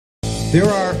There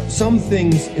are some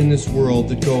things in this world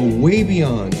that go way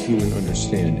beyond human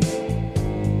understanding.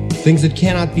 Things that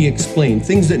cannot be explained.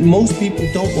 Things that most people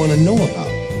don't want to know about.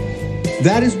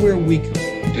 That is where we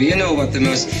come. Do you know what the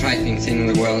most frightening thing in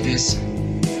the world is?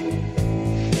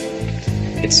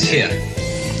 It's fear.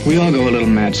 We all go a little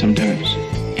mad sometimes.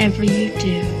 Whatever you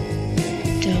do,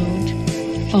 don't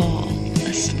fall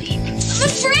asleep. I'm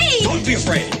afraid! Don't be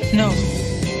afraid! No.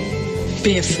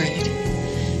 Be afraid.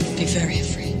 Be very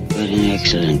afraid. What an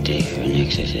excellent day for an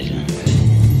exorcism.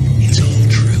 It's all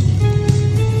true.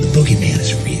 The boogeyman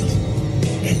is real.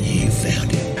 And you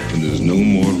found him. And there's no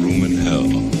more room in hell.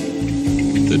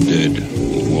 The dead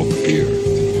will walk the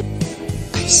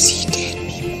earth. I see dead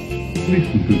people.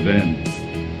 Listen to them.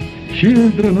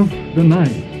 Children of the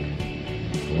night.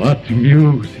 What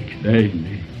music they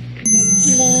make.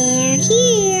 They're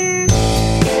here.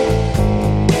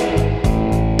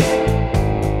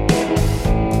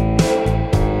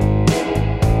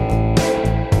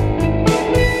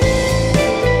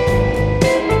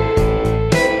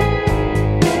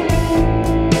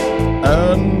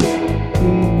 And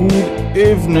good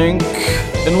evening,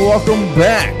 and welcome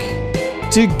back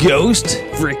to Ghost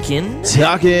Frickin'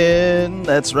 Talkin'.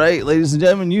 That's right, ladies and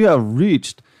gentlemen, you have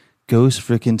reached Ghost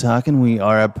Frickin' Talkin'. We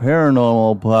are a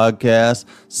paranormal podcast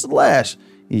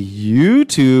 /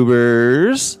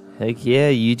 YouTubers. Heck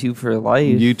yeah, YouTube for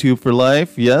life. YouTube for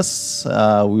life, yes.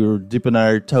 We were dipping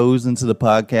our toes into the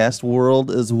podcast world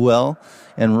as well.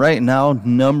 And right now,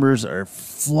 numbers are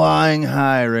flying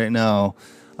high right now.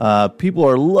 People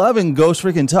are loving Ghost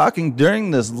Frickin' Talking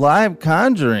during this live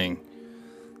conjuring.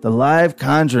 The live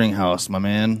conjuring house, my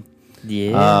man.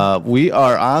 Yeah. We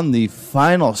are on the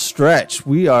final stretch.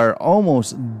 We are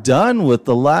almost done with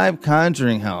the live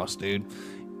conjuring house, dude.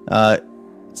 But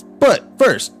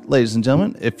first, ladies and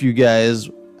gentlemen, if you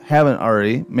guys haven't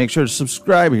already, make sure to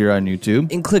subscribe here on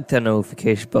YouTube. And click that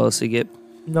notification bell so you get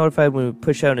notified when we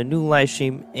push out a new live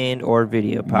stream and or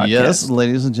video podcast. Yes,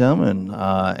 ladies and gentlemen.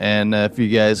 And if you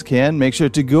guys can, make sure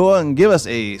to go and give us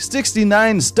a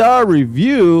 69-star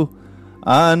review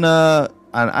on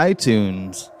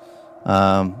iTunes.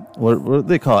 What do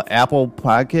they call it? Apple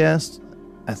Podcast?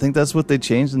 I think that's what they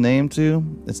changed the name to.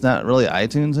 It's not really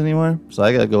iTunes anymore. So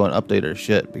I got to go and update our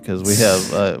shit because we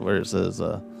have where it says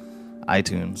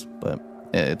iTunes. But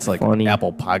it's like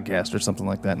Apple Podcast or something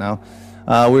like that now.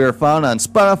 We are found on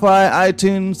Spotify,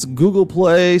 iTunes, Google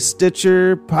Play,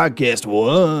 Stitcher, Podcast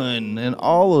One, and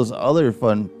all those other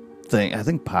fun things. I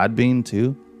think Podbean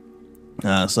too.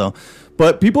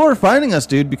 But people are finding us,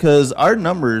 dude, because our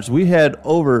numbers, we had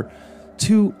over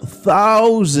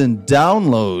 2,000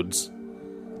 downloads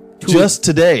just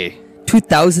today.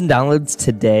 2,000 downloads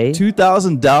today?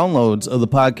 2,000 downloads of the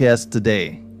podcast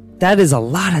today. That is a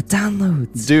lot of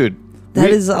downloads. Dude. That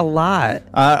is a lot.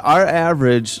 Our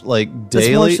average, like, daily...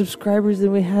 That's more subscribers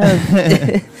than we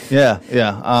have.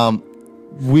 Yeah.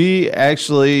 We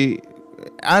actually,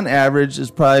 on average, is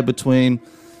probably between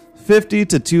 50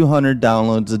 to 200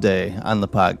 downloads a day on the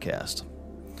podcast.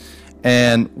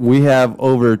 And we have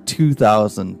over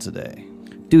 2,000 today.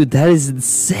 Dude, that is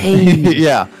insane.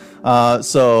 Yeah.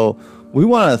 So we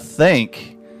want to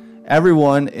thank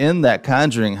everyone in that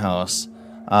conjuring house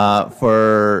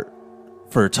for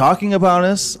talking about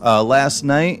us last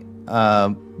night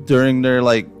during their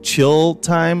like chill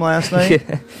time last night.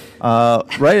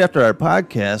 Right after our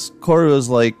podcast, Corey was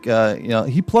like,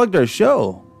 he plugged our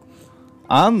show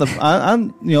on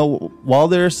while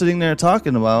they were sitting there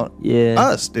talking about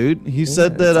us, dude. He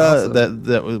said that awesome.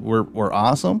 that we're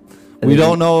awesome. We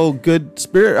don't know good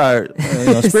spirit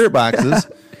boxes.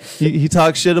 He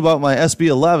talks shit about my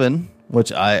SB11,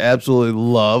 which I absolutely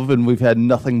love, and we've had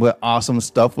nothing but awesome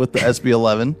stuff with the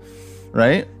SB11,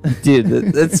 right?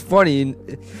 Dude, that's funny.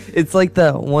 It's like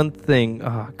that one thing.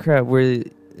 Oh crap, where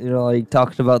like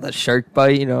talking about the shark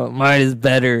bite. Mine is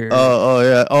better.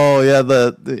 Oh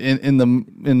yeah.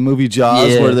 In movie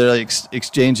Jaws, where they're like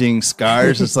exchanging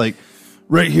scars. It's like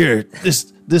right here.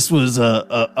 This was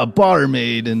a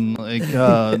barmaid in like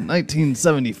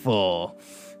 1974.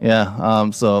 Yeah.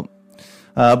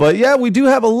 But yeah, we do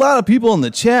have a lot of people in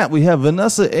the chat. We have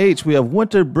Vanessa H. We have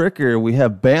Winter Bricker. We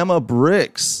have Bama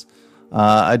Bricks.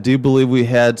 I do believe we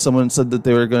had someone said that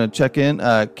they were going to check in.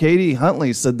 Katie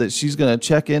Huntley said that she's going to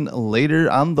check in later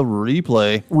on the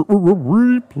replay.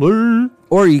 Replay.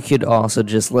 Or you could also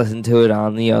just listen to it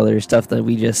on the other stuff that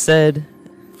we just said.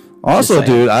 Also,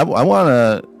 dude, I want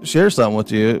to share something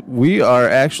with you. We are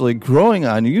actually growing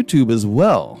on YouTube as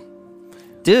well.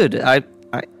 Dude,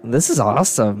 this is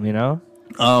awesome,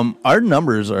 Our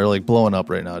numbers are like blowing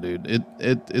up right now, dude.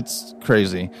 It's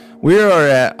crazy. We are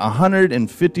at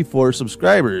 154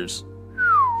 subscribers.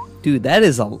 Dude, that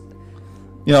is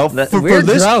You know, we're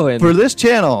growing. for this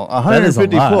channel, That is a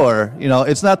lot. 154. You know,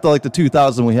 it's not like the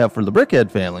 2,000 we have for the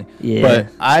Brickhead family. Yeah. But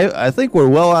I think we're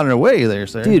well on our way there,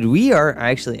 sir. Dude, we are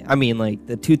actually. I mean, like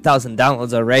the 2,000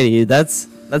 downloads already. That's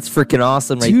freaking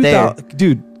awesome, right there.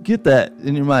 Dude, get that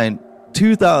in your mind.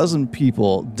 2,000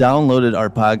 people downloaded our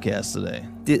podcast today.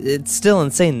 Dude, it's still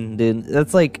insane, dude.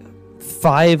 That's like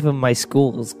 5 of my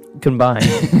schools combined.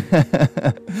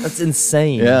 That's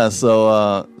insane. Yeah.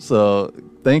 So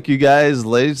thank you guys,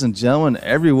 ladies and gentlemen,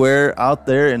 everywhere out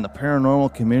there in the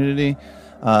paranormal community.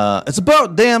 It's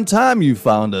about damn time you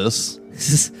found us,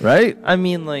 right? I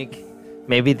mean, like,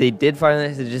 maybe they did find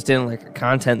this, they just didn't like our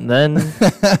content then.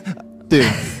 Dude,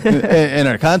 and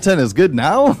our content is good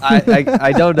now?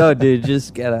 I don't know, dude.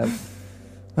 Just get up.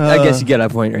 I guess you get a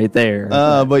point right there.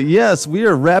 But yes, we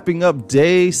are wrapping up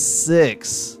day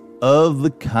 6 of the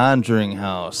Conjuring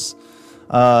House.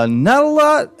 Not a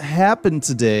lot happened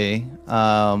today.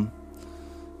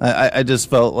 I just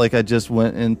felt like I just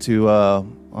went into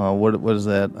what is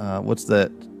that? What's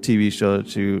that TV show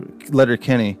that you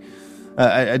Letterkenny?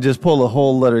 I just pulled a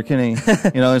whole Letterkenny.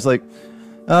 You know, it's like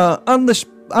on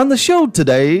the show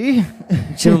today.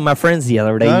 To my friends the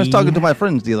other day. I was talking to my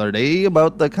friends the other day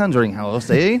about the Conjuring House,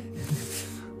 eh?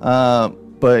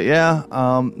 But yeah,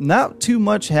 not too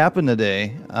much happened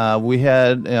today. We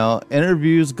had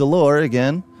interviews galore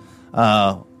again.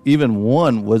 Even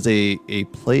one was a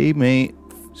playmate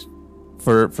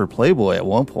for Playboy at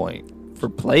one point. For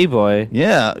Playboy?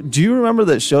 Yeah. Do you remember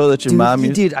that show that your mom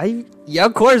used? Dude, yeah,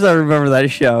 of course I remember that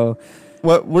show.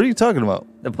 What are you talking about?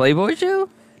 The Playboy show?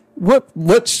 What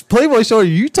Playboy show are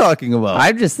you talking about?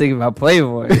 I'm just thinking about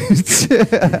Playboy.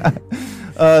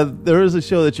 There was a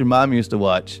show that your mom used to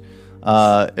watch.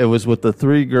 It was with the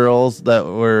 3 girls that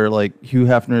were like Hugh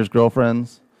Hefner's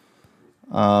girlfriends.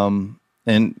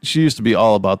 And she used to be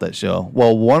all about that show.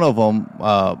 Well, one of them,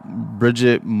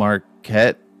 Bridget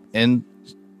Marquette, and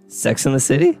Sex in the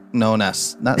City? No, not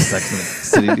Sex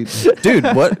in the City. Dude,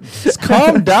 what? Just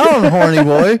calm down, horny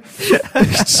boy.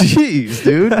 Jeez,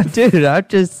 dude. Dude, I'm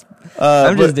just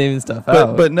naming stuff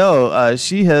out. But no,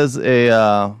 she has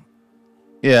a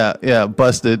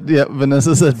busted. Yeah,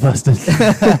 Vanessa said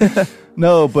busted.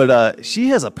 No, but she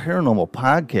has a paranormal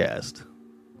podcast.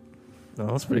 Oh,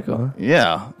 that's pretty cool.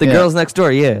 Yeah. The Girls Next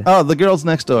Door, yeah. Oh, The Girls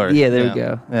Next Door. Yeah, there we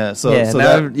go. Yeah, so I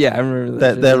that, remember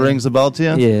that. That rings a bell to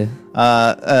you? Yeah.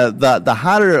 The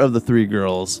hotter of the 3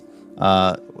 girls,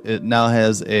 it now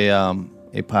has a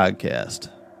podcast.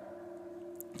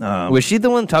 Was she the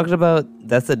one talking about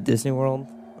that's at Disney World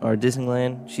or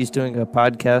Disneyland? She's doing a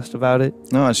podcast about it.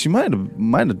 No, she might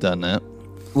have done that.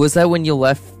 Was that when you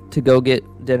left to go get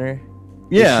dinner?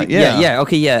 Yeah.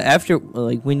 Okay, yeah. After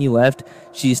when you left,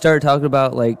 she started talking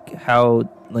about how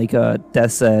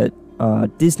deaths at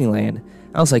Disneyland.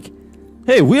 I was like,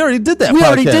 "Hey, we already did that. We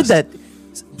already did that."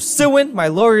 Suing, my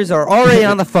lawyers are already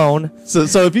on the phone.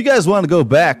 So if you guys want to go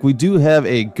back, we do have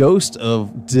a Ghost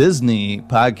of Disney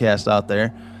podcast out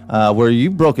there where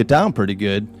you broke it down pretty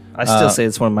good. I still say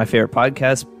it's one of my favorite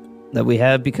podcasts that we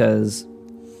have because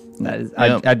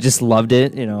I just loved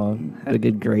it. Had a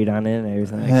good grade on it and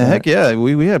everything. Heck yeah,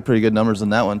 we had pretty good numbers in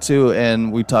that one too.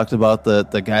 And we talked about the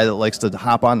guy that likes to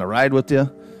hop on the ride with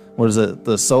you. What is it?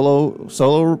 The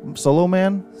solo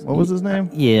man? What was his name?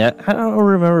 Yeah, I don't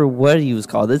remember what he was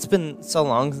called. It's been so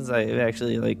long since I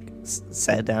actually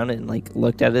sat down and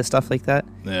looked at his stuff like that.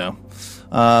 Yeah.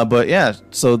 But yeah,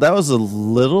 so that was a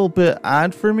little bit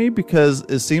odd for me because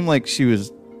it seemed like she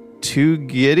was too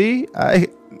giddy.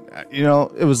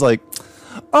 It was like,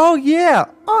 oh yeah,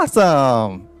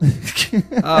 awesome.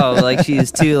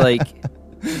 She's too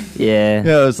yeah.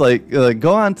 Yeah, it's like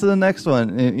go on to the next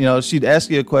one. And, she'd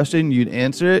ask you a question, you'd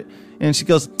answer it, and she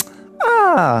goes,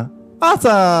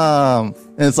 awesome.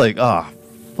 And it's like, oh,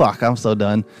 fuck, I'm so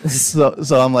done. so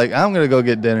I'm like, I'm going to go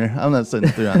get dinner. I'm not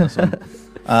sitting through on this one.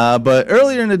 But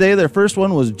earlier in the day, their first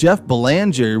one was Jeff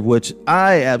Belanger, which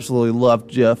I absolutely love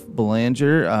Jeff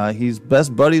Belanger. He's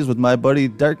best buddies with my buddy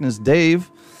Darkness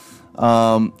Dave.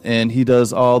 And he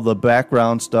does all the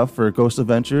background stuff for Ghost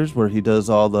Adventures, where he does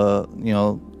all the,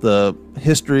 the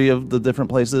history of the different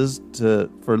places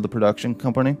for the production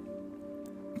company.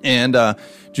 And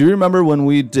do you remember when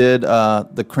we did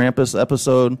the Krampus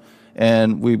episode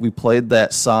and we played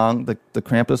that song, the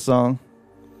Krampus song?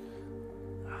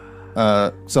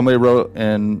 Somebody wrote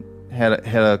and had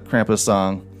a Krampus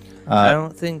song. I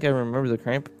don't think I remember the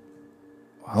Krampus.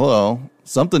 Hello,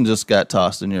 something just got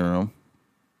tossed in your room.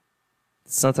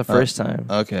 It's not the first time.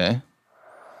 Okay.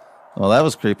 Well, that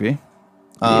was creepy.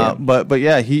 Yeah. But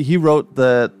yeah, he wrote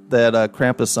that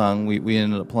Krampus song we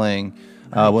ended up playing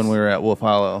when we were at Wolf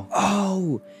Hollow.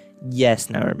 Oh, yes,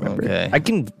 now I remember. Okay. I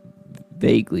can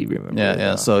vaguely remember.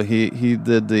 Yeah. So he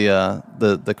did the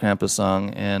Krampus song,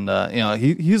 and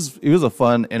he was a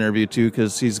fun interview too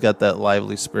because he's got that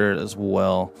lively spirit as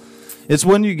well. It's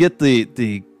when you get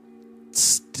the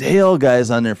stale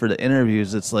guys on there for the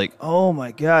interviews, it's like, oh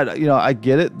my god, I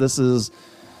get it. This is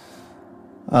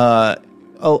a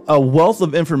wealth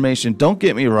of information. Don't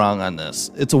get me wrong on this.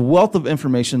 It's a wealth of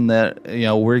information that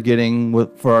we're getting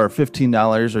for our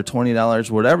 $15 or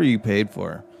 $20, whatever you paid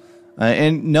for.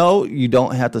 And no, you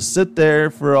don't have to sit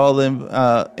there for all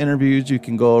the interviews. You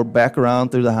can go back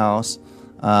around through the house.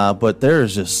 But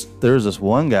there's this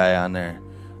one guy on there.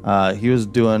 He was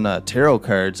doing tarot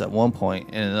cards at one point,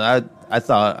 and I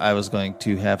thought I was going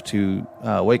to have to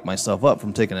wake myself up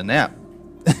from taking a nap.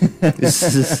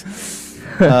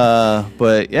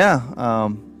 But yeah,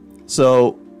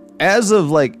 so as of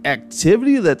like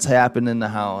activity that's happened in the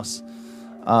house,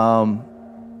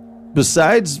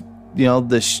 besides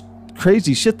the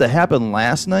crazy shit that happened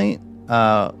last night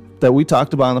that we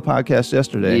talked about on the podcast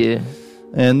yesterday. Yeah.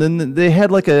 And then they had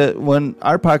when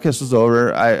our podcast was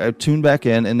over, I tuned back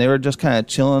in, and they were just kind of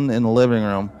chilling in the living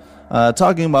room,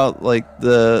 talking about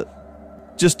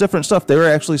just different stuff. They were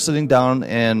actually sitting down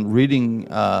and reading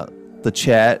the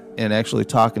chat and actually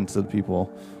talking to the people,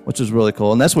 which was really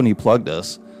cool. And that's when he plugged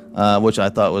us, which I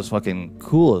thought was fucking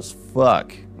cool as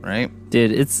fuck, right?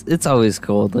 Dude, it's always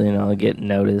cool to get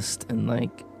noticed and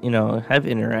have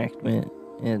interaction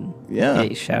and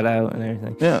shout out and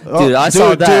everything. Yeah, dude, I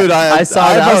saw that. Dude, I saw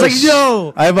that. I was like,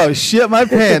 yo, I about shit my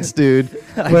pants, dude.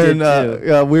 When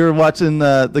we were watching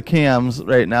the cams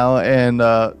right now, and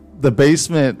the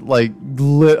basement lit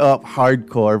up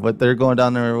hardcore, but they're going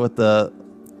down there with the.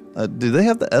 Do they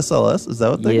have the SLS? Is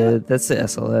that what they got? Yeah, that's the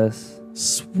SLS.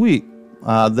 Sweet.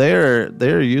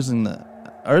 They're using the.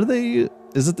 Are they?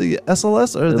 Is it the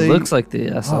SLS? Or it looks like the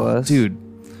SLS. Oh, dude,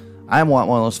 I want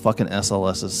one of those fucking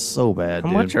SLSs so bad.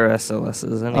 How much are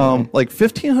SLSs anyway? Like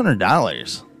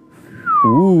 $1,500.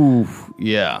 Ooh,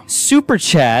 yeah. Super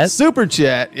chat,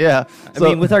 yeah. I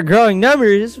mean, with our growing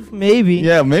numbers, maybe.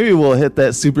 Yeah, maybe we'll hit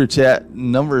that super chat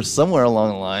number somewhere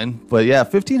along the line. But yeah,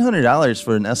 $1,500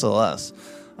 for an SLS.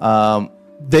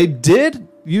 They did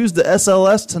use the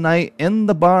SLS tonight in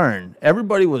the barn.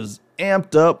 Everybody was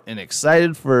amped up and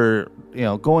excited for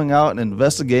going out and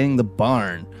investigating the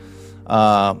barn.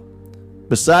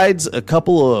 Besides a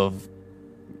couple of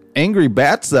angry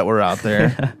bats that were out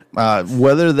there,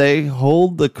 whether they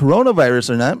hold the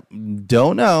coronavirus or not,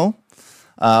 don't know.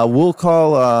 We'll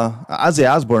call Ozzy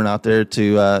Osbourne out there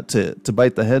to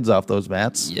bite the heads off those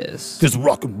bats. Yes, because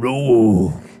rock and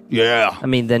roll. Yeah. I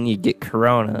mean, then you get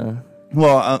corona.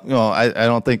 Well, I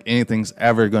don't think anything's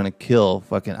ever going to kill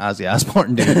fucking Ozzy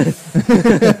Osbourne, dude.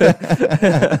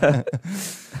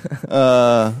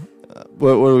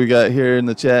 What do we got here in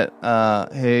the chat?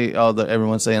 Hey,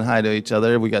 everyone's saying hi to each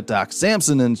other. We got Doc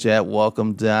Sampson in chat.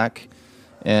 Welcome, Doc.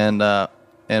 And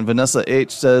Vanessa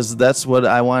H says, that's what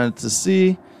I wanted to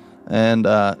see. And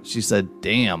she said,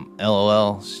 damn,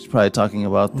 LOL. She's probably talking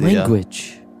about the...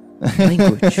 Language.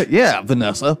 Yeah,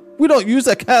 Vanessa. We don't use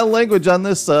that kind of language on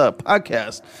this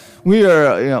podcast. We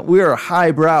are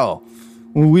highbrow.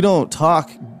 We don't talk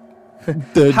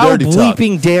the how dirty talk.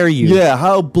 Bleeping dare you? Yeah,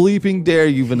 how bleeping dare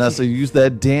you, Vanessa? Use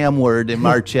that damn word in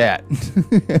our chat.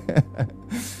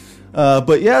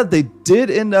 But yeah, they did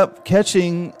end up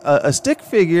catching a stick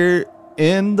figure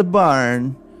in the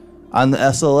barn on the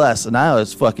SLS, and I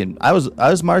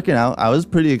was marking out. I was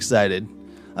pretty excited.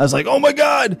 I was like, oh my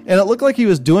god! And it looked like he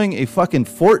was doing a fucking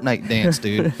Fortnite dance,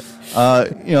 dude.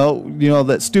 You know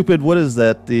that stupid, what is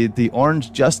that? The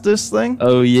Orange Justice thing?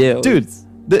 Oh yeah, dude.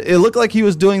 It looked like he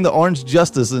was doing the Orange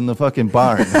Justice in the fucking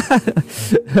barn.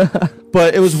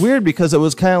 But it was weird because it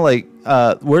was kind of like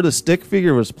where the stick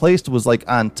figure was placed was like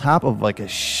on top of like a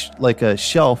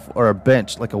shelf or a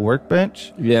bench, like a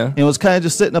workbench. Yeah. And it was kind of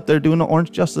just sitting up there doing the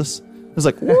Orange Justice. It was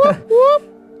like whoop whoop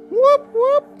whoop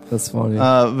whoop. That's funny.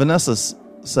 Vanessa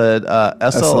said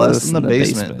SLS in the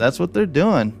basement. That's what they're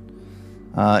doing.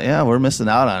 Yeah, we're missing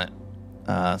out on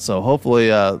it. So hopefully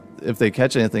if they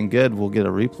catch anything good, we'll get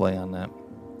a replay on that.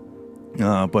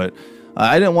 But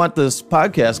I didn't want this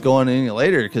podcast going any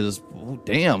later because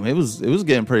damn, it was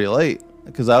getting pretty late.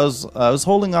 Because I was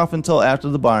holding off until after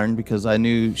the barn because I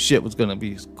knew shit was gonna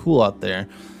be cool out there.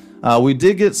 We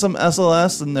did get some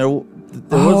SLS, and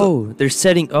they're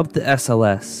setting up the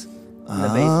SLS in the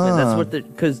basement. That's what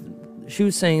because she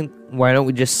was saying, why don't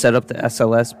we just set up the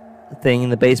SLS thing in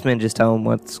the basement and just tell them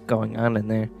what's going on in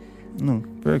there?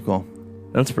 Very cool.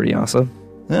 That's pretty awesome.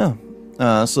 Yeah.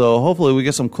 So hopefully we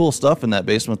get some cool stuff in that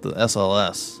basement with the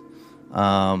SLS.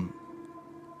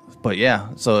 But yeah,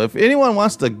 so if anyone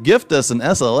wants to gift us an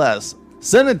SLS,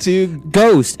 send it to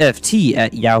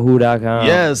ghostft@yahoo.com.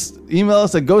 Yes, email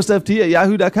us at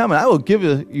ghostft@yahoo.com, and I will give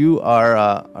you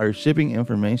our shipping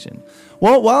information.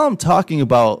 Well, while I'm talking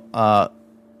about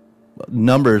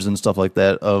numbers and stuff like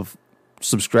that of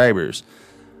subscribers,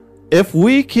 if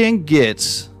we can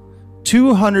get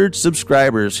 200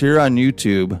 subscribers here on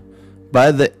YouTube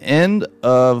by the end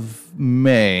of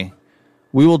May,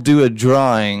 we will do a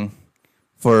drawing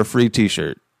for a free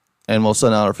T-shirt. And we'll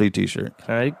send out a free T-shirt.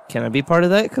 Can I be part of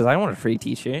that? Because I want a free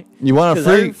T-shirt. You want a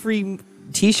free? Free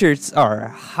T-shirts are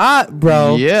hot,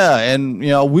 bro. Yeah, and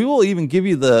we will even give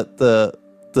you the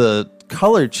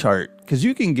color chart, because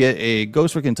you can get a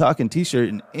Ghost Freaking Talking T-shirt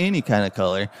in any kind of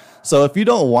color. So if you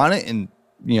don't want it in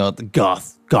the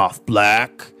goth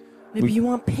black, maybe you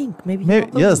want pink. Maybe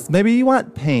you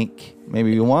want pink.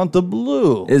 Maybe you want the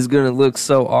blue. It's gonna look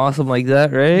so awesome like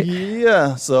that, right?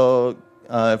 Yeah. So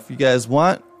if you guys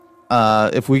want.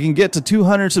 If we can get to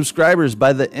 200 subscribers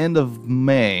by the end of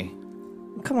May.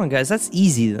 Come on, guys. That's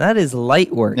easy. That is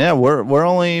light work. Yeah, we're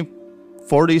only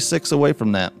 46 away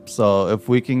from that. So if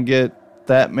we can get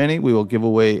that many, we will give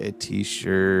away a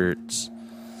T-shirt.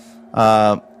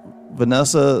 Bama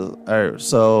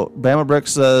Brick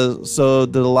says, so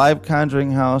did the live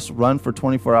Conjuring House run for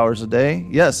 24 hours a day?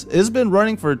 Yes, it's been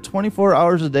running for 24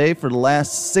 hours a day for the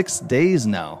last 6 days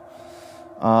now.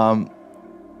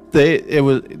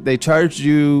 They charged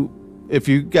you if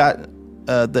you got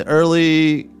the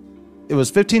early. It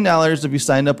was $15 if you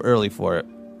signed up early for it,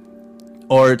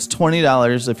 or it's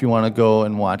 $20 if you want to go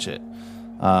and watch it.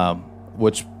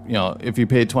 Which if you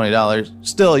paid $20,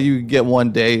 still you get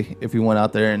 1 day if you went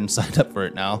out there and signed up for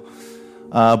it now.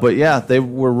 But yeah, they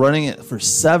were running it for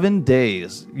 7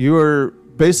 days. You were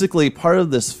basically part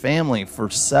of this family for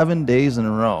 7 days in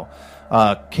a row.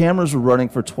 Cameras were running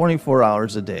for 24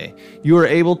 hours a day. You were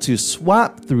able to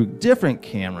swap through different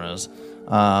cameras.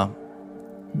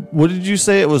 What did you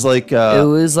say? It was like... it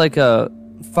was like a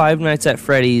Five Nights at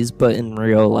Freddy's, but in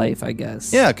real life, I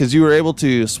guess. Yeah, because you were able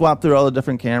to swap through all the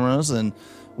different cameras. And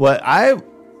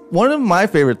one of my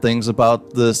favorite things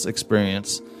about this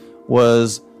experience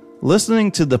was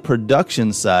listening to the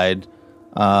production side.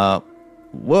 Whoa,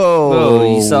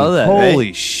 you saw that, holy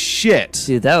right? Shit.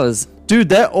 Dude, that was... Dude,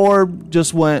 that orb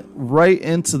just went right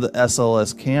into the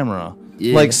SLS camera.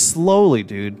 Yeah. Like, slowly,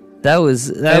 dude. It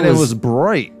was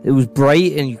bright. It was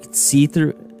bright, and you could see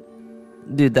through...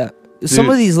 Dude, some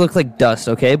of these look like dust,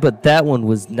 okay? But that one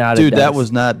was not Dude, dust. that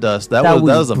was not dust. That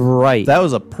was bright. That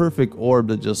was a perfect orb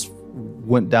that just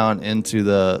went down into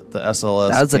the SLS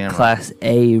That was camera. a Class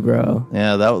A, bro.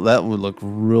 Yeah, that would look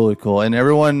really cool. And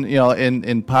everyone,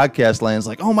 in podcast land is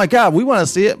like, oh my God, we want to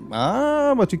see it.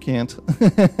 But you can't.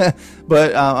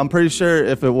 But I'm pretty sure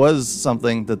if it was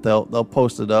something that they'll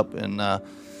post it up, and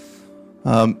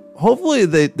hopefully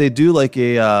they do like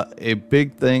a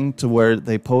big thing to where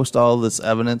they post all this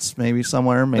evidence maybe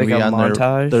somewhere, maybe like a on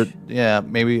montage?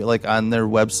 maybe like on their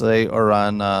website or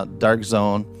on Dark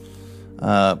Zone.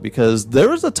 Because there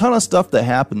was a ton of stuff that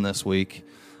happened this week.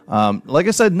 Like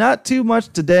I said, not too much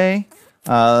today.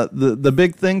 The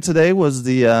big thing today was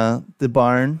the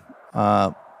barn,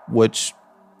 which,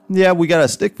 yeah, we got a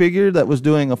stick figure that was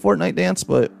doing a Fortnite dance,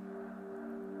 but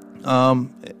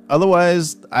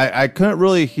otherwise, I couldn't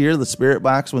really hear the spirit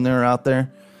box when they were out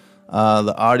there.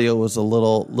 The audio was a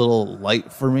little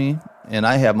light for me, and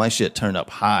I have my shit turned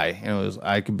up high, and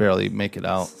I could barely make it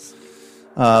out.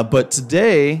 But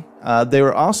today, they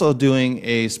were also doing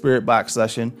a spirit box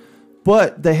session,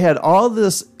 but they had all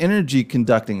this energy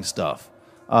conducting stuff.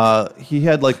 He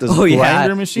had like this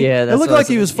grinder machine. Yeah, it looked like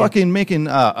he was fucking making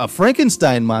a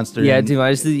Frankenstein monster. Yeah,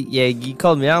 dude. You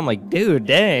called me out. I'm like, dude,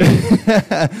 dang.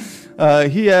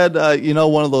 He had,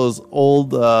 one of those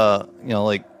old,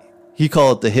 like he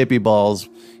called it the hippie balls.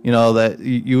 That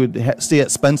you would see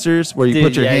at Spencer's, where you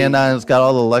put your hand on, it's got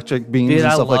all the electric beams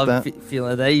and stuff like that.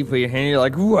 Feeling that. You put your hand, you're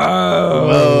like, whoa.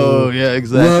 Whoa, yeah,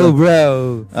 exactly. Whoa,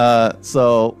 bro.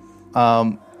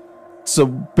 So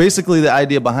basically the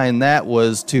idea behind that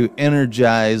was to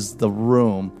energize the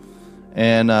room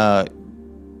and,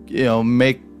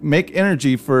 make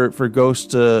energy for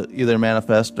ghosts to either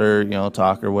manifest or,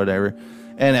 talk or whatever.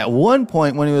 And at one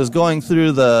point when he was going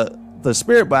through the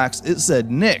spirit box, it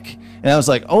said Nick. And I was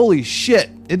like, holy shit,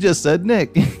 it just said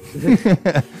Nick.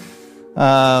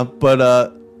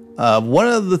 But one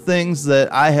of the things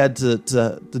that I had to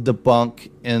debunk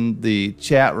in the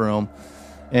chat room,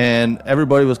 and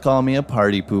everybody was calling me a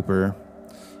party pooper,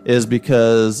 is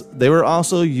because they were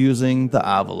also using the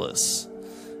Ovilus.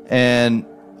 And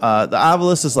the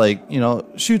Ovilus is like,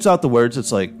 shoots out the words.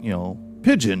 It's like,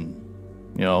 pigeon,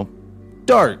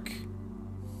 dark,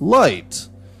 light.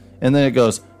 And then it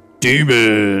goes,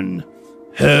 demon.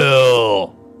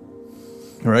 hell.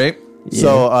 Right? Yeah.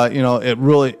 So, it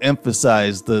really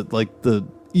emphasized the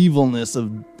evilness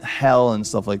of hell and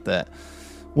stuff like that.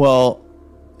 Well,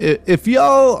 if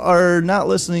y'all are not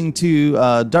listening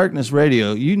to Darkness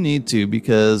Radio, you need to,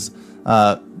 because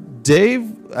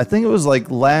Dave, I think it was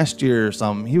like last year or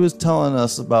something, he was telling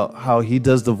us about how he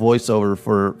does the voiceover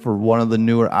for one of the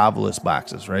newer Obelisk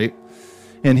boxes, right?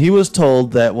 And he was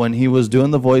told that when he was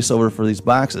doing the voiceover for these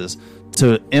boxes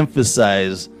to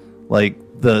emphasize like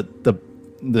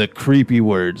the creepy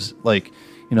words, like,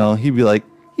 he'd be like,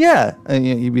 yeah, and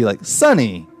he'd be like,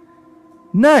 sunny,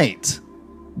 night,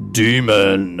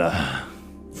 demon.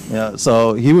 Yeah,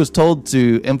 so he was told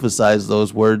to emphasize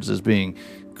those words as being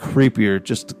creepier,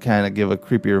 just to kind of give a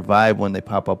creepier vibe when they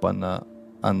pop up on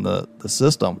the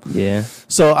system. Yeah.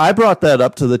 So I brought that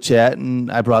up to the chat,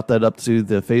 and I brought that up to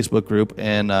the Facebook group,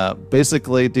 and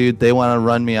basically, dude, they want to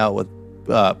run me out with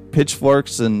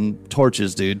pitchforks and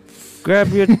torches, dude. Grab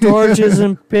your torches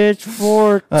and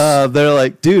pitchforks. They're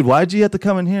like, dude, why'd you have to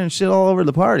come in here and shit all over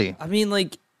the party? I mean,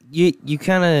 like, you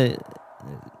kind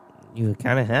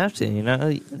of have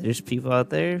to, There's people out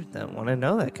there that want to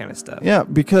know that kind of stuff. Yeah,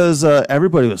 because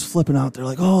everybody was flipping out. They're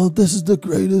like, oh, this is the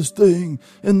greatest thing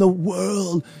in the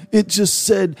world. It just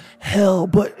said hell,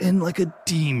 but in like a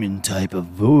demon type of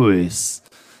voice.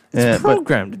 It's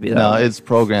programmed to be that No, way. it's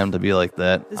programmed to be like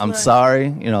that. I'm sorry.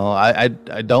 I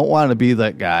don't want to be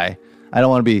that guy. I don't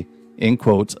want to be, in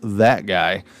quotes, that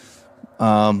guy.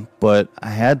 But I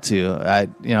had to.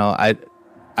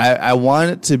 I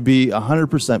want it to be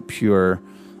 100% pure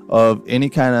of any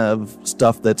kind of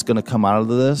stuff that's going to come out of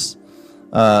this,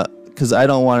 because I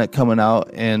don't want it coming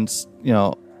out and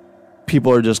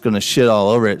people are just going to shit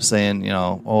all over it, saying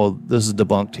oh, this is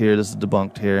debunked here, this is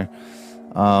debunked here.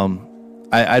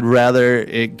 I'd rather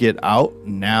it get out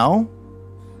now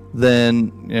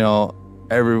than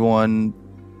everyone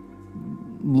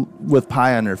with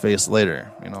pie on their face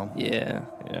later. Yeah.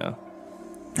 All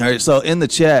right, so in the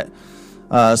chat.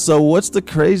 So what's the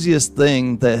craziest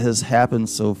thing that has happened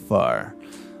so far?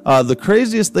 The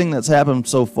craziest thing that's happened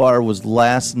so far was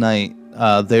last night.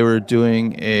 They were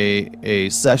doing a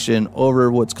session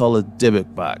over what's called a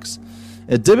Dybbuk box.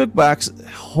 A Dybbuk box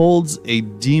holds a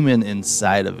demon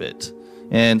inside of it.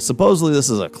 And supposedly this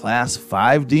is a class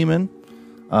 5 demon.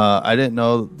 I didn't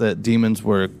know that demons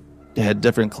had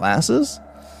different classes.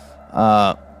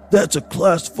 That's a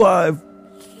class 5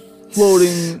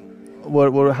 floating...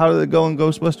 What? How did it go in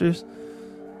Ghostbusters?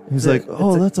 He's like,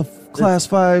 oh, that's a class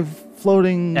 5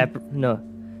 floating... No,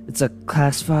 it's a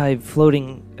class 5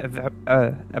 floating...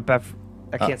 I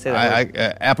can't say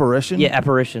that. Apparition? Yeah,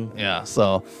 apparition. Yeah,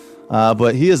 so...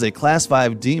 but he is a class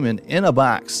 5 demon in a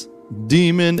box.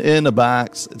 Demon in a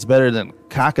box. It's better than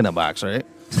cock in a box, right?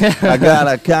 I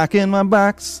got a cock in my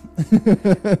box.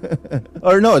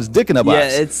 Or no, it's dick in a box.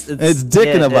 Yeah, it's dick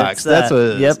in a box. That's what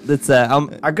it is. Yep, it's that.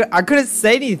 I couldn't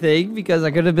say anything because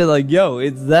I could have been like, yo,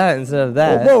 it's that instead of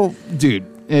that. Whoa, dude.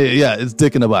 Yeah, it's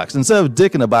dick in a box. Instead of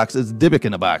dick in a box, it's Dybbuk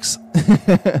in a box.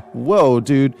 Whoa,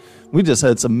 dude. We just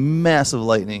had some massive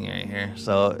lightning right here,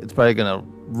 so it's probably going to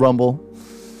rumble.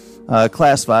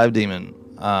 Class 5 demon.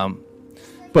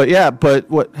 But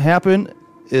what happened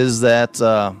is that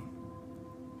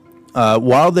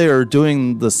while they were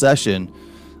doing the session,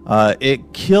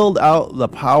 it killed out the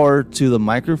power to the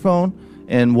microphone,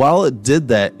 and while it did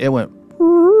that, it went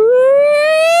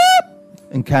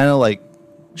and kind of like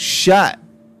shot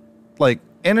like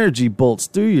energy bolts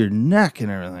through your neck and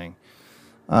everything.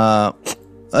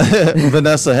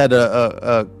 Vanessa had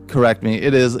to correct me.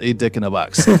 It is a dick in a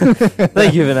box.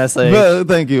 Thank you, Vanessa.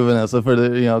 Thank you, Vanessa,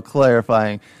 for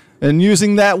clarifying and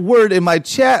using that word in my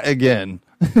chat again.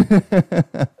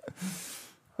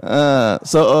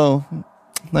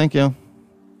 Thank you.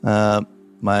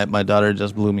 My daughter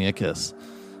just blew me a kiss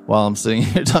while I'm sitting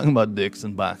here talking about dicks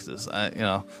and boxes.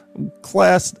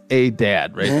 Class A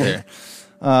dad right there.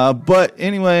 But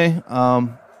anyway,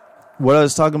 what I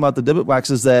was talking about the Dybbuk box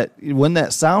is that when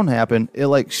that sound happened, it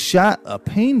like shot a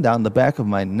pain down the back of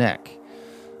my neck.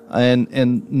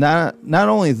 And not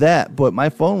only that, but my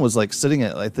phone was like sitting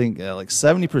at, I think, like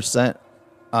 70%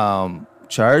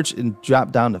 charge and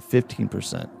dropped down to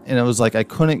 15%. And it was like I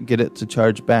couldn't get it to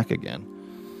charge back again.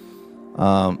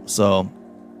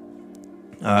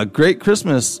 Great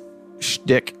Christmas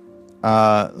shtick,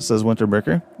 says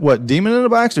Winterbreaker. What, demon in a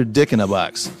box or dick in a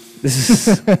box?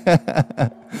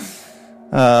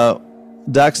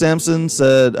 Doc Sampson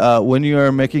said, when you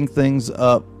are making things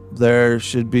up, there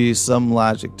should be some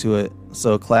logic to it.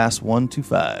 So class 1 to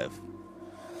 5.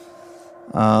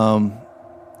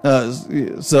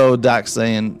 So Doc's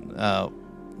saying,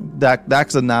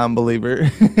 Doc's a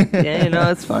non-believer.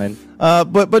 Yeah, it's fine.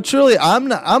 But truly,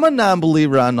 I'm a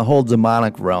non-believer on the whole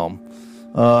demonic realm.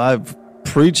 I've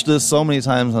preached this so many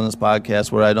times on this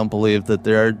podcast where I don't believe that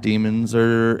there are demons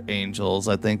or angels.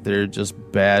 I think they're just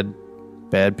bad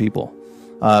people.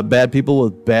 Bad people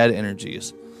with bad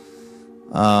energies.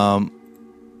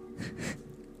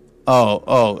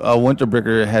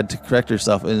 Winterbreaker had to correct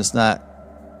herself, and it's not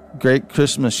Great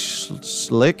Christmas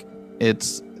Slick.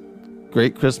 It's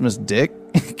Great Christmas Dick.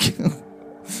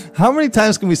 How many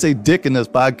times can we say dick in this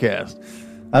podcast?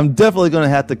 I'm definitely going to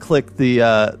have to click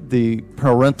the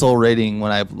parental rating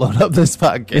when I load up this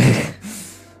podcast.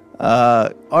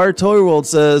 Our Toy World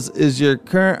says, is your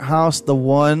current house the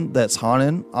one that's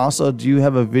haunted? Also, do you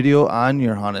have a video on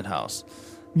your haunted house?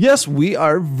 Yes, we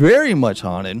are very much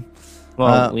haunted.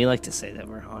 Well, we like to say that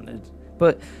we're haunted.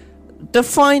 But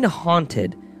define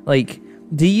haunted. Like,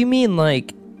 do you mean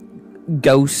like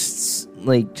ghosts,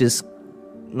 like just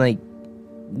like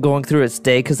going through its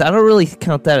day? Because I don't really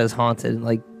count that as haunted.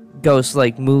 Like ghosts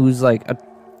like moves like a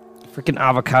freaking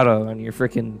avocado on your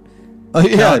freaking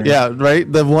yeah,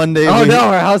 right? The one day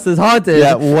our house is haunted.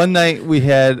 Yeah, one night we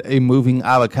had a moving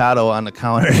avocado on the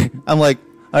counter. I'm like,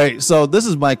 all right, so this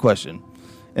is my question.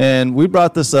 And we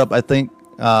brought this up, I think,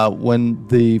 when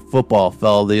the football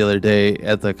fell the other day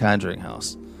at the Conjuring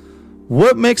house.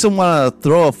 What makes them want to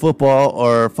throw a football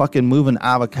or fucking move an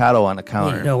avocado on the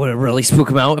counter? You know what would really spook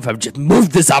them out? If I just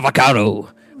move this avocado.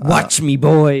 Watch me,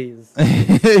 boys.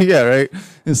 Yeah, right?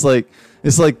 It's like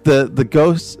the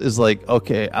ghost is like,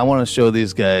 okay, I want to show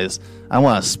these guys. I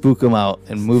want to spook them out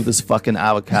and move this fucking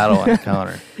avocado on the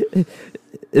counter.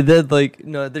 And then, like,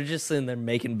 no, they're just sitting there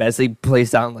making bets. They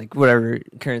place down, like, whatever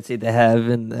currency they have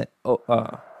in the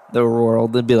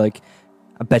world. They'd be like,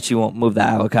 I bet you won't move that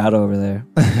avocado over there.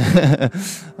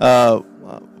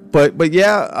 But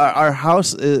yeah, our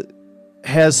house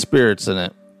has spirits in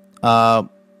it.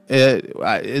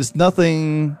 It's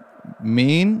nothing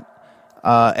mean.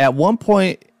 At one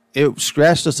point, it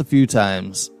scratched us a few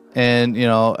times. And, you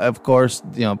know, of course,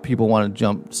 you know, people want to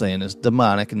jump saying it's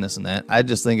demonic and this and that. I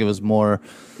just think it was more...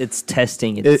 It's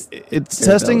testing it's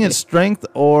testing its strength,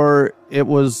 or it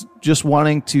was just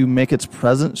wanting to make its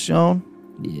presence shown.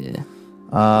 Yeah.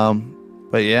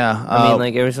 But yeah. I mean,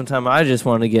 like, every time I just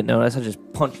want to get noticed, I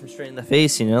just punch him straight in the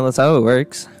face, you know? That's how it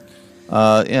works.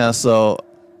 Yeah, so...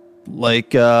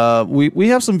 Like, we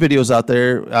have some videos out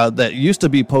there that used to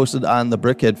be posted on the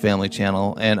Brickhead Family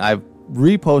channel, and I've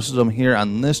reposted them here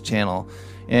on this channel,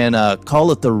 and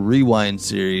call it the Rewind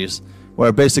series,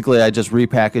 where basically I just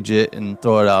repackage it and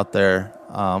throw it out there.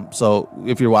 So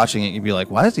if you're watching it, you'd be like,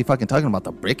 why is he fucking talking about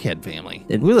the Brickhead Family?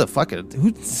 Who the fuck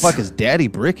is Daddy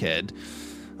Brickhead?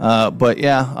 But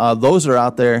yeah, those are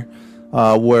out there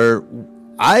where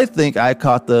I think I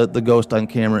caught the ghost on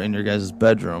camera in your guys'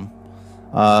 bedroom.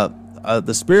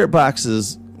 The spirit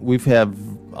boxes, we've had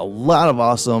a lot of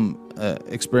awesome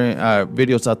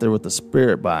videos out there with the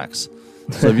spirit box.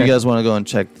 So if you guys want to go and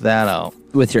check that out.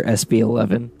 With your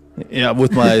SB11. Yeah,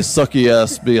 with my sucky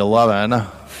SB11.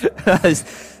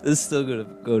 It's still going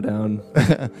to go down.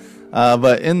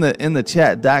 But in the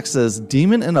chat, Doc says,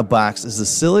 demon in a box is the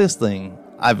silliest thing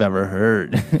I've ever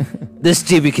heard. This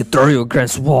demon can throw you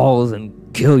against walls and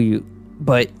kill you,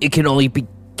 but it can only be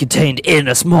contained in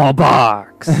a small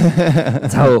box.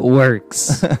 That's how it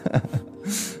works.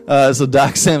 So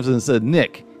Doc Sampson said,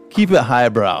 Nick, keep it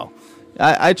highbrow.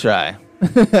 I try.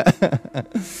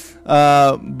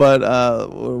 But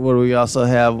what do we also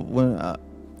have?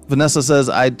 Vanessa says,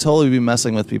 I'd totally be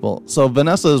messing with people. So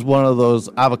Vanessa is one of those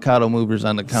avocado movers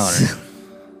on the counter.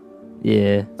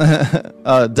 Yeah.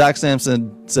 Doc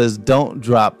Sampson says, don't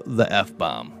drop the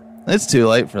F-bomb. It's too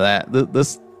late for that.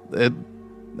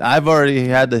 I've already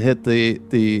had to hit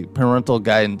the parental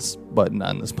guidance button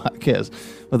on this podcast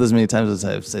with as many times as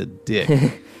I've said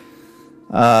dick.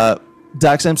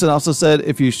 Doc Simpson also said,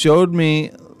 if you showed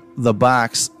me the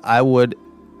box, I would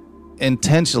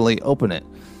intentionally open it.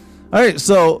 All right,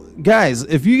 so guys,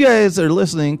 if you guys are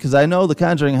listening, because I know the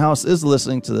Conjuring House is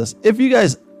listening to this, if you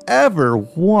guys ever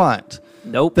want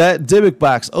that Dybbuk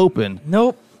box open,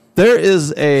 there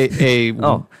is a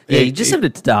you just send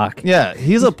it to Doc. Yeah,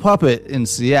 he's a puppet in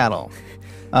Seattle.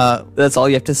 That's all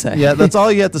you have to say. Yeah, that's all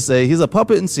you have to say. He's a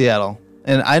puppet in Seattle.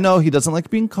 And I know he doesn't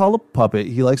like being called a puppet.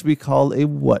 He likes to be called a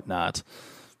whatnot.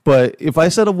 But if I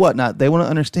said a whatnot, they wouldn't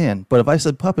understand. But if I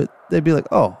said puppet, they'd be like,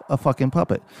 oh, a fucking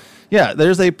puppet. Yeah,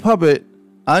 there's a puppet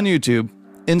on YouTube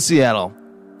in Seattle.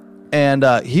 And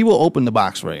he will open the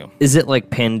box for you. Is it like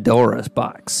Pandora's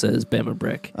box, says Bama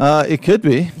Brick? It could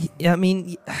be. Yeah, I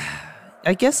mean,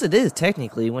 I guess it is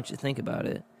technically once you think about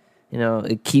it. You know,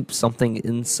 it keeps something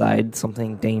inside,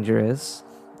 something dangerous,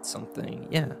 something,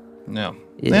 yeah. No.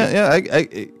 Yeah.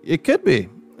 It could be.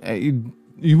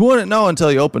 You wouldn't know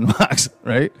until you open the box,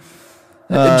 right?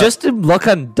 Just to look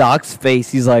on Doc's face,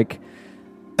 he's like,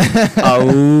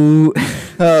 "Oh."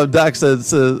 Doc said,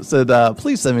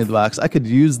 "Please send me the box. I could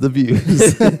use the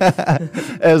views."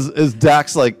 as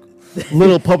Doc's like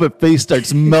little puppet face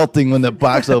starts melting when the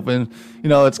box opens. You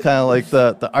know, it's kind of like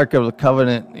the Ark of the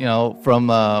Covenant. You know, from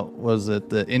was it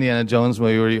the Indiana Jones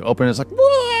movie where you open it, it's like,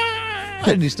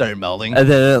 "Whoa!" and he started melting. And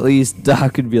then at least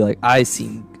Doc could be like, "I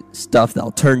seen stuff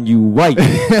that'll turn you white."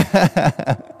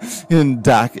 And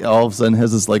Doc all of a sudden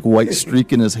has this like white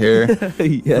streak in his hair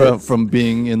Yes. from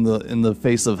being in the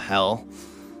face of hell.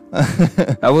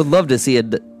 I would love to see I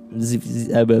would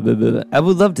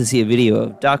love to see a video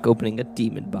of Doc opening a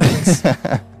demon box.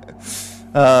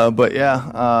 But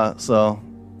yeah, so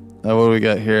what do we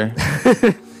got here?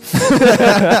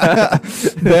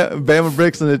 Bama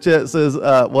Bricks in the chat says,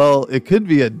 well, it could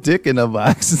be a dick in a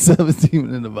box instead of a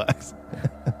demon in a box.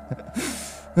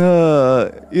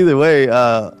 Either way,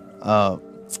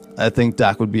 I think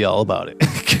Doc would be all about it.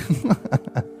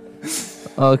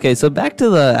 Okay, so back to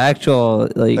the actual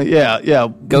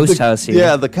ghost house here.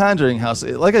 Yeah, the Conjuring house.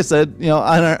 Like I said, you know,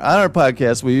 on our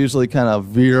podcast, we usually kind of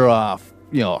veer off,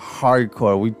 you know,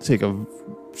 hardcore. We take a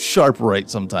sharp right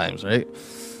sometimes, right?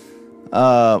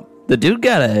 The dude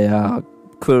got a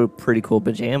pretty cool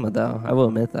pajama, though. I will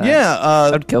admit that. Yeah,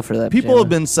 I'd kill for that. People pajama. have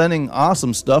been sending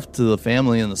awesome stuff to the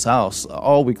family in this house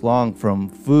all week long, from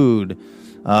food.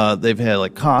 They've had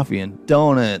like coffee and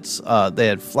donuts. They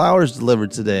had flowers delivered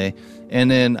today. And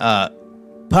then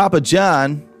Papa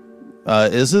John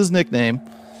is his nickname,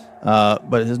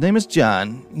 but his name is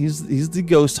John. He's the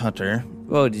ghost hunter.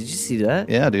 Whoa, did you see that?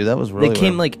 Yeah, dude, that was really They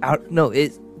came weird. like out. No,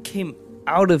 it came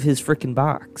out of his freaking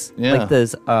box. Yeah. Like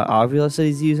this Ovilus that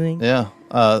he's using. Yeah,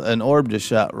 an orb just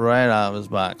shot right out of his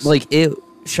box. Like it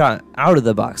shot out of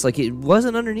the box. Like it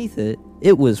wasn't underneath it.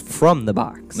 It was from the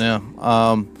box. Yeah.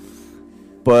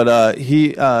 But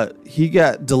he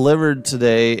got delivered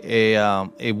today a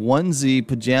onesie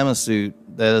pajama suit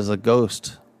that is a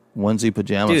ghost onesie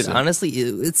pajama Dude, suit. honestly,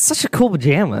 it's such a cool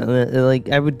pajama. Like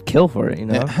I would kill for it, you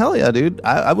know? Yeah, hell yeah, dude.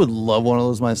 I would love one of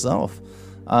those myself.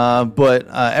 But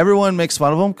everyone makes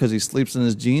fun of him because he sleeps in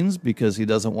his jeans because he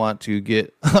doesn't want to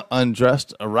get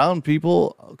undressed around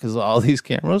people because of all these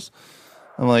cameras.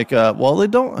 I'm like, well, they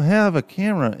don't have a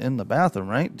camera in the bathroom,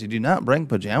 right? Did you not bring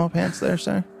pajama pants there,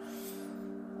 sir?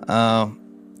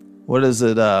 What is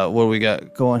it? What do we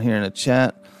got going here in the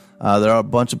chat? There are a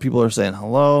bunch of people who are saying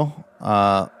hello.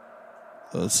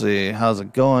 Let's see. How's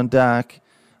it going, Doc?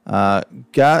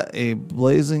 Got a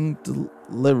blazing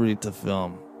delivery to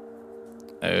film.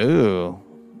 Oh,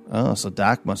 so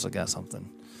Doc must have got something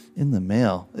in the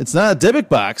mail. It's not a Dybbuk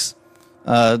box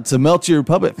to melt your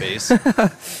puppet face.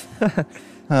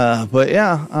 But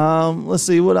yeah, let's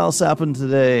see what else happened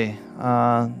today.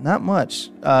 Not much.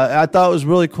 I thought it was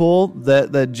really cool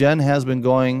that Jen has been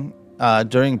going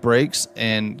during breaks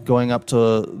and going up to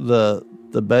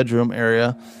the bedroom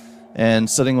area and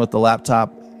sitting with the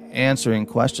laptop answering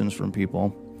questions from people,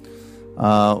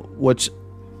 which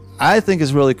I think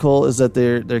is really cool. Is that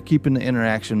they're keeping the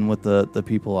interaction with the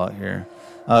people out here,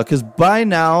 because by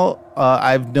now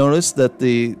I've noticed that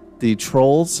the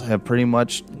trolls have pretty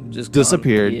much just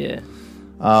disappeared.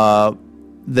 Yeah.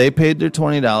 They paid their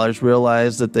 $20,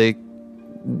 realized that they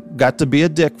got to be a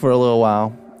dick for a little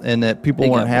while, and that people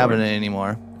weren't having it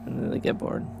anymore. And then they get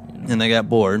bored. You know? And they got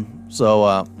bored. So,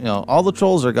 all the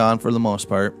trolls are gone for the most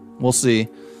part. We'll see.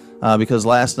 Because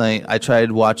last night I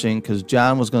tried watching, because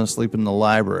John was going to sleep in the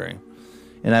library.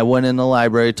 And I went in the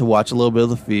library to watch a little bit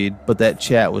of the feed, but that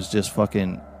chat was just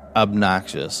fucking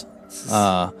obnoxious.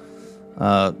 And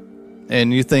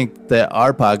you think that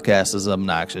our podcast is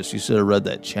obnoxious, you should have read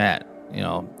that chat. You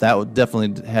know, that would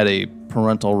definitely had a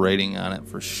parental rating on it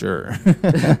for sure.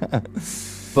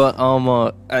 But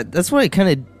that's what I kind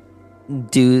of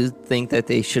do think that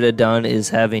they should have done, is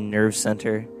have a nerve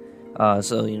center.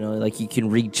 So, you know, like you can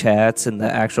read chats and the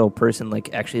actual person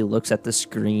like actually looks at the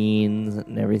screens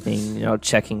and everything, you know,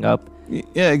 checking up.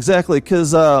 Yeah, exactly.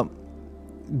 Because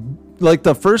like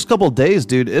the first couple days,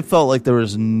 dude, it felt like there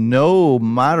was no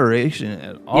moderation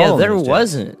at all. Yeah, there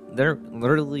wasn't. There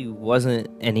literally wasn't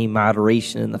any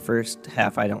moderation in the first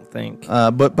half, I don't think.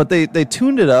 But they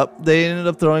tuned it up. They ended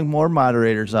up throwing more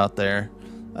moderators out there,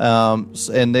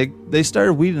 and they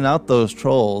started weeding out those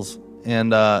trolls.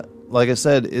 And like I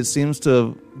said, it seems to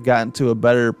have gotten to a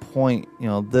better point, you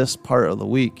know, this part of the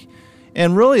week.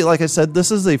 And really, like I said,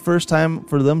 this is the first time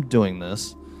for them doing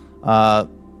this.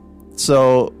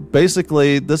 So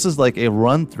basically, this is like a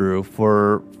run through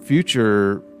for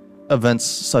future events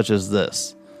such as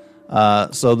this.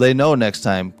 So they know next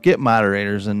time. Get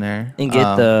moderators in there. And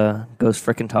get the Ghost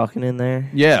Frickin' Talking in there.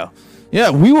 Yeah.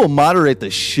 Yeah, we will moderate the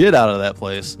shit out of that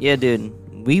place. Yeah, dude.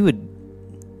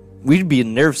 We'd be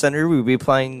in Nerve Center. We'd be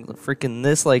playing freaking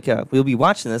this like we'll be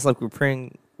watching this like we're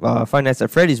playing Five Nights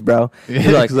at Freddy's, bro. Yeah,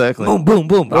 like, exactly. Boom, boom,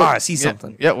 boom. I see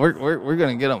something. Yeah, we're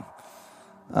gonna get them.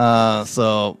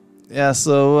 So let's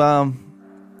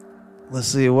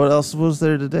see what else was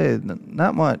there today.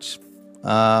 Not much.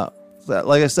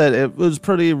 Like I said, it was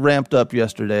pretty ramped up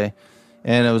yesterday,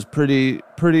 and it was pretty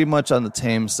much on the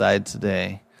tame side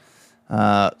today.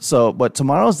 But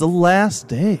tomorrow's the last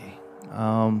day.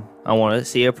 I want to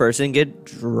see a person get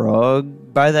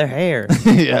drugged by their hair.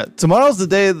 Yeah, tomorrow's the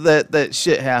day that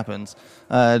shit happens.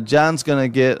 John's gonna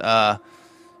get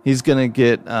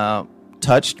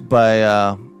touched by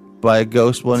a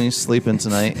ghost when he's sleeping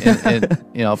tonight, and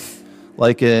you know,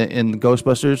 like in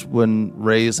Ghostbusters when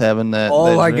Ray's having that. Oh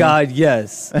that my dream. God,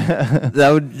 yes, that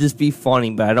would just be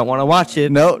funny, but I don't want to watch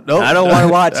it. No, I don't want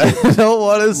to watch it. I don't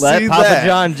want to see Let Papa that.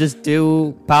 John just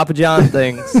do Papa John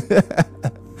things.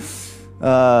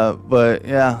 But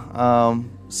yeah,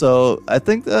 so I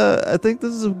think this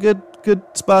is a good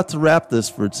spot to wrap this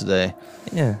for today.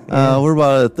 Yeah. We're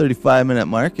about at a 35-minute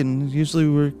mark, and usually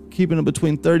we're keeping it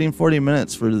between 30 and 40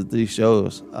 minutes for these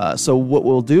shows. So what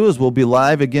we'll do is we'll be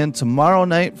live again tomorrow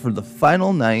night for the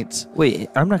final night. Wait,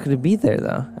 I'm not going to be there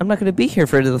though. I'm not going to be here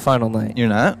for the final night. You're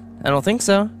not? I don't think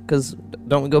so. Because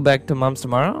don't we go back to Mom's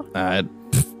tomorrow? I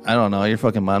don't know. Your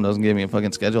fucking mom doesn't give me a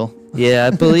fucking schedule. Yeah,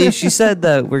 I believe she said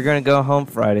that we're gonna go home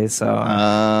Friday. So.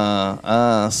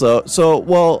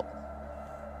 Well,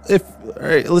 if all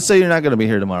right, let's say you're not gonna be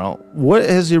here tomorrow. What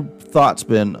has your thoughts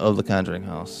been of the Conjuring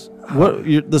House?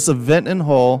 This event in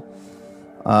whole?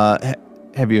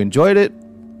 Have you enjoyed it?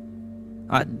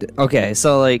 Okay,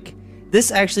 so like this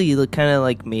actually kind of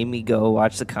like made me go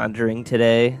watch The Conjuring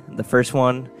today, the first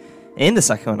one, and the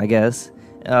second one, I guess.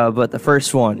 But the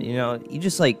first one, you know, you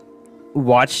just like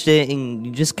watched it and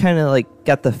you just kind of like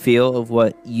got the feel of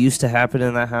what used to happen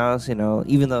in that house, you know,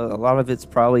 even though a lot of it's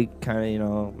probably kind of, you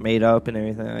know, made up and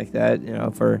everything like that, you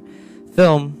know, for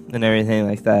film and everything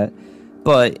like that.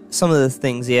 But some of the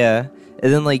things, yeah.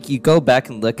 And then like you go back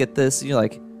and look at this and you're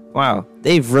like, wow,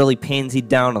 they've really pansied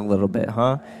down a little bit,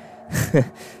 huh?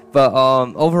 But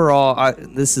overall,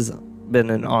 this has been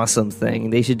an awesome thing.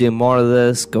 They should do more of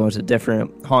this, go into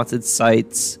different haunted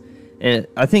sites. And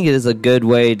I think it is a good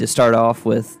way to start off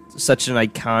with such an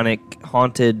iconic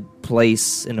haunted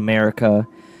place in America.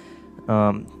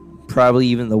 Probably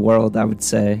even the world, I would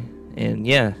say. And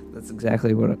yeah, that's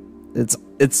exactly what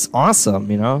it's awesome,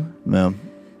 you know?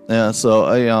 Yeah,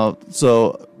 so you know,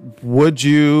 so would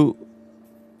you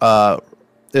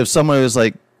if somebody was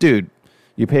like, dude,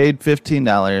 you paid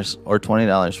 $15 or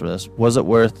 $20 for this, was it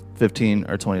worth $15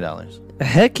 or $20?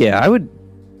 Heck yeah, I would.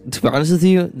 To be honest with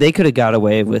you, they could have got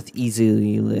away with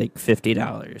easily like $50.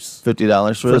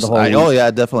 $50 for this? The whole week. Oh yeah,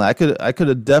 definitely. I could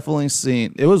have definitely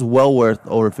seen it was well worth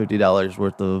over $50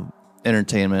 worth of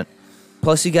entertainment.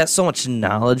 Plus, you got so much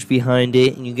knowledge behind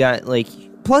it, and you got like.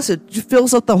 Plus, it just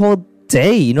fills up the whole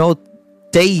day. You know,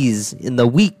 days in the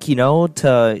week. You know,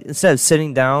 to instead of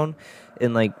sitting down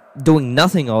and like doing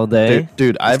nothing all day.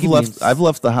 Dude, I've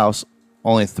left the house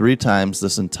only 3 times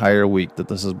this entire week that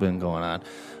this has been going on.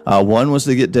 One was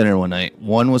to get dinner one night.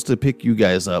 One was to pick you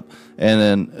guys up. And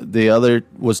then the other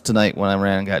was tonight when I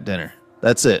ran and got dinner.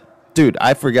 That's it. Dude,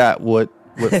 I forgot what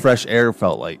fresh air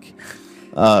felt like.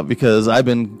 Because I've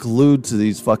been glued to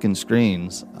these fucking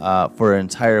screens for an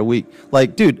entire week.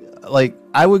 Like, dude, like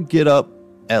I would get up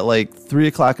at like 3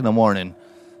 o'clock in the morning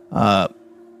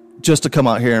just to come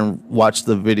out here and watch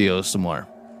the videos some more.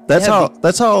 That's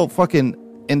how fucking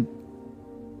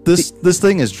this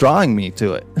thing is drawing me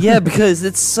to it. Yeah, because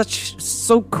it's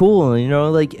so cool, you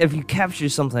know, like if you capture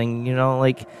something, you know,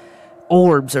 like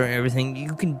orbs or everything,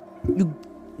 you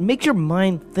make your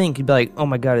mind think. You'd be like, oh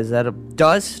my god, is that a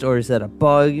dust or is that a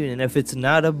bug? And if it's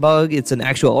not a bug, it's an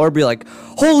actual orb, you're like,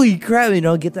 holy crap, you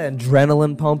know, get that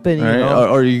adrenaline pumping, you know?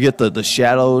 Or you get the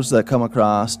shadows that come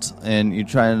across and you're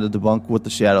trying to debunk what the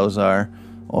shadows are,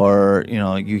 or you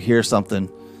know, you hear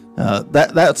something.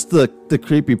 That's the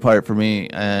creepy part for me,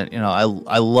 and you know,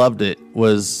 I loved it.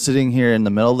 Was sitting here in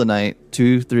the middle of the night,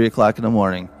 2-3 o'clock in the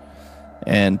morning,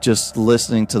 and just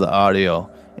listening to the audio.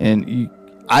 And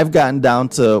I've gotten down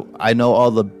to I know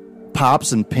all the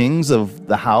pops and pings of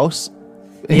the house,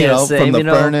 you know, from the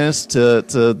furnace to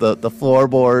the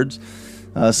floorboards.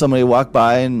 Somebody walk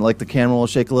by and like the camera will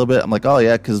shake a little bit. I'm like, oh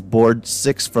yeah, because board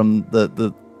 6 from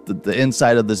the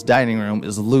inside of this dining room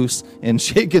is loose and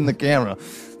shaking the camera.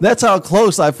 That's how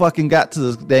close I fucking got to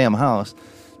this damn house.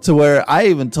 To where I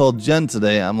even told Jen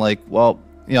today, I'm like, well,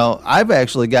 I've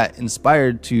actually got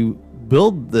inspired to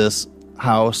build this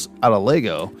house out of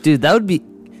Lego. Dude, that would be...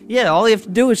 Yeah, all you have to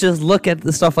do is just look at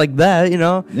the stuff like that,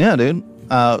 Yeah, dude.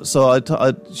 So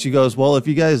she goes, well, if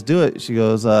you guys do it, she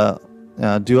goes,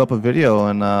 do up a video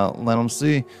and let them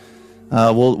see.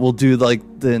 We'll do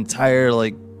like the entire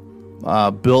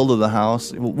build of the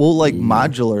house. We'll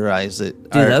modularize it.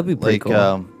 Dude, that'd be pretty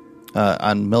cool.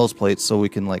 On Mills plates, so we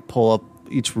can pull up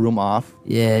each room off.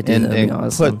 Yeah, dude, that'd be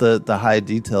awesome. Put the high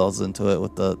details into it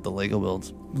with the Lego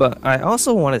builds. But I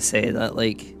also want to say that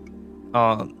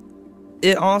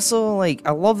it also I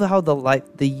love how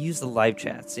they use the live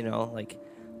chats.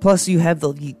 Plus you have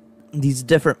these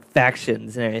different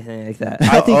factions and everything like that.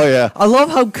 I think, I love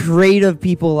how creative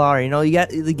people are. You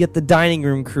get the dining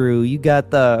room crew. You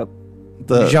got the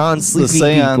John sleeping the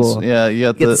seance, people. Yeah,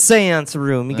 you get the seance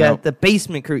room. You got the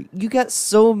basement crew. You get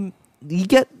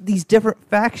these different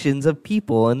factions of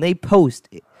people, and they post.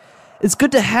 It's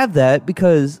good to have that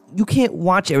because you can't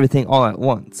watch everything all at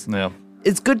once. Yeah,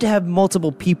 it's good to have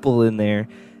multiple people in there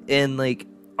and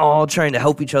all trying to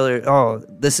help each other. Oh,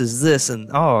 this is this,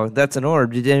 and oh, that's an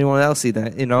orb. Did anyone else see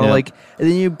that? And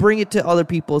then you bring it to other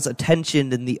people's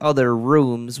attention in the other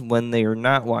rooms when they are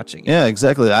not watching it. Yeah,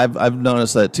 exactly. I've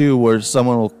noticed that too, where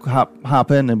someone will hop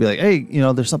in and be like, hey,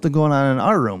 there's something going on in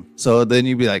our room. So then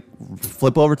you'd be like,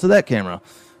 flip over to that camera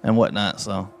and whatnot.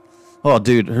 So, oh,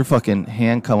 dude, her fucking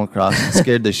hand come across and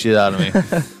scared the shit out of me.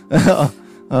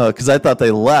 Because I thought they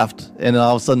left, and then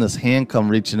all of a sudden this hand come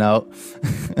reaching out.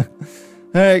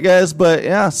 All right, guys, but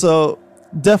yeah, so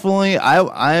definitely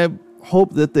I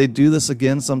hope that they do this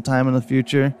again sometime in the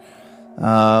future.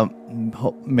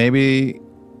 Maybe,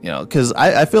 because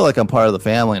I feel like I'm part of the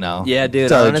family now. Yeah,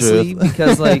 dude, honestly,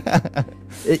 because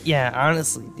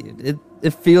honestly, dude,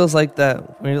 it feels like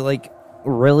that we're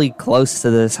really close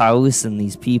to this house and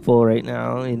these people right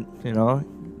now, and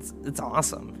it's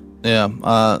awesome.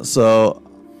 Yeah, so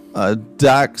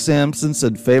Doc Sampson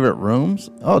said favorite rooms.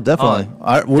 Oh, definitely.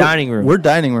 Dining room. We're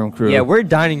dining room crew. Yeah, we're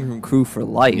dining room crew for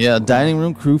life. Yeah, dining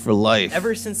room crew for life.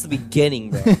 Ever since the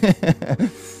beginning, bro.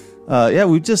 Yeah,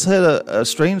 we just had a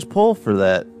strange pull for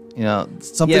that.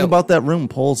 Something about that room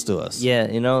pulls to us. Yeah,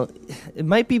 it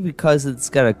might be because it's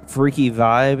got a freaky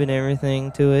vibe and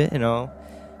everything to it. You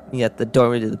got the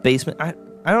doorway to the basement. I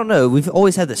don't know. We've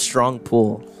always had this strong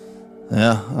pull.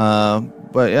 Yeah,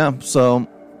 but yeah, so.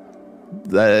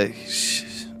 I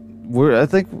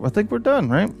think we're done,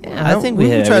 right? Yeah, I think we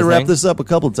can hit try to wrap everything. this up a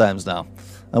couple times now.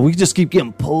 We just keep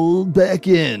getting pulled back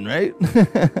in, right?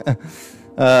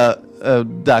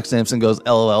 Doc Sampson goes,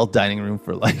 "LOL, dining room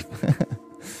for life."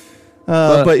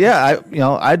 But yeah,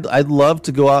 I'd love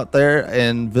to go out there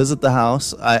and visit the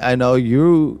house. I know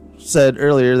you said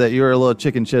earlier that you were a little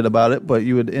chicken shit about it, but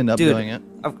you would end up doing it.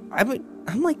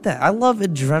 I'm like that. I love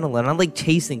adrenaline. I like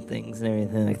chasing things and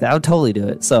everything like that. I would totally do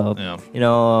it. So, you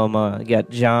got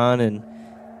John and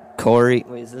Corey.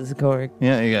 Wait, is this Corey?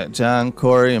 Yeah, you got John,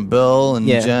 Corey, and Bill, and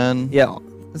Jen. Yeah.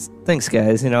 Thanks,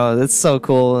 guys. It's so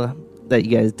cool that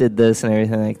you guys did this and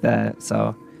everything like that.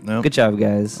 So, good job,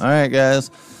 guys. All right,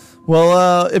 guys.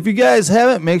 Well, if you guys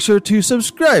haven't, make sure to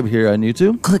subscribe here on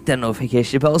YouTube. Click that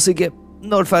notification bell so you get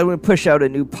notified when we push out a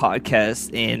new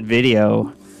podcast and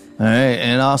video. All right,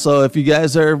 and also if you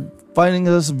guys are finding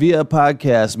us via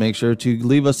podcast, make sure to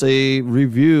leave us a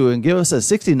review and give us a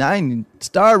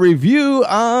 69-star review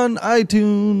on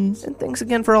iTunes. And thanks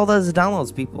again for all those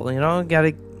downloads, people. Got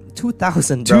a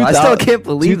 2,000, bro. I still can't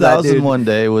believe 2,000 that, dude. one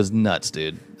day was nuts,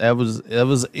 dude. That was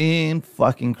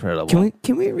fucking incredible.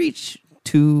 Can we reach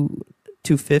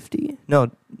 250? No,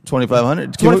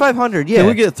 2,500. 2,500. Yeah. Can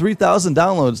we get 3,000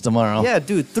 downloads tomorrow? Yeah,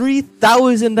 dude,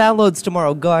 3,000 downloads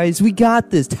tomorrow, guys. We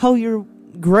got this. Tell your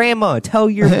grandma. Tell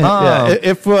your mom. Yeah,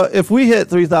 if we hit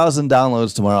 3,000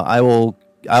 downloads tomorrow, I will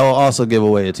also give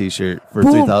away a T-shirt for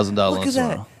 3,000 downloads Look at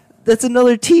tomorrow. That. That's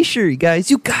another T-shirt, guys.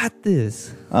 You got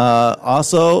this.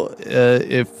 Also,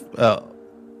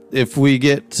 if we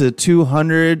get to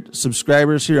 200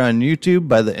 subscribers here on YouTube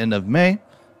by the end of May,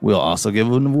 we'll also give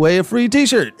away a free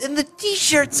T-shirt. And the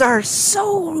T-shirts are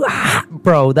so hot,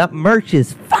 bro. That merch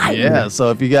is fire. Yeah,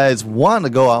 so if you guys want to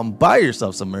go out and buy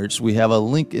yourself some merch, we have a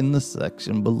link in the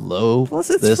section below. Plus,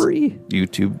 it's this free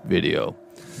YouTube video.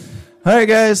 All right,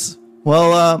 guys.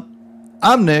 Well,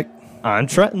 I'm Nick. I'm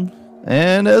Trenton.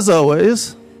 And as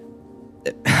always...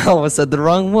 I almost said the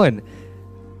wrong one.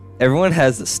 Everyone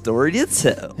has a story to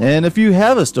tell. And if you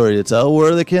have a story to tell,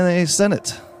 where can they send it?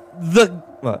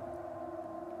 What?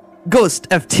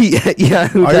 GhostFT at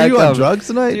Yahoo.com. Are you on drugs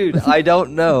tonight? Dude, I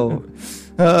don't know.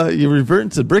 You're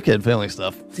reverting to Brickhead family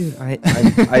stuff. Dude, I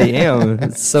am.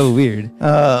 It's so weird.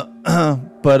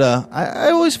 But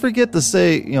I always forget to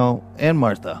say, and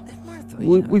Martha.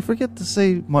 we forget to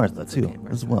say Martha too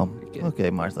as well. Okay,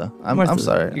 Martha. I'm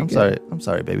sorry. I'm sorry. I'm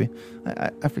sorry, baby.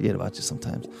 I forget about you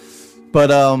sometimes. But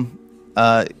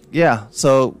yeah.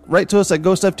 So write to us at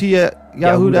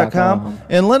ghostft@yahoo.com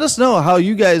and let us know how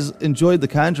you guys enjoyed the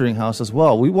Conjuring House as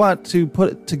well. We want to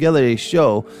put together a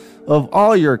show of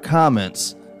all your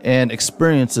comments and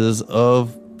experiences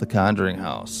of the Conjuring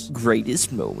House.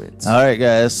 Greatest moments. All right,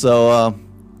 guys. So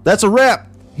that's a wrap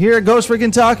here at Ghost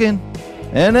Freaking Talking.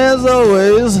 And as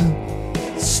always,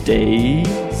 stay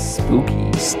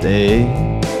spooky. Stay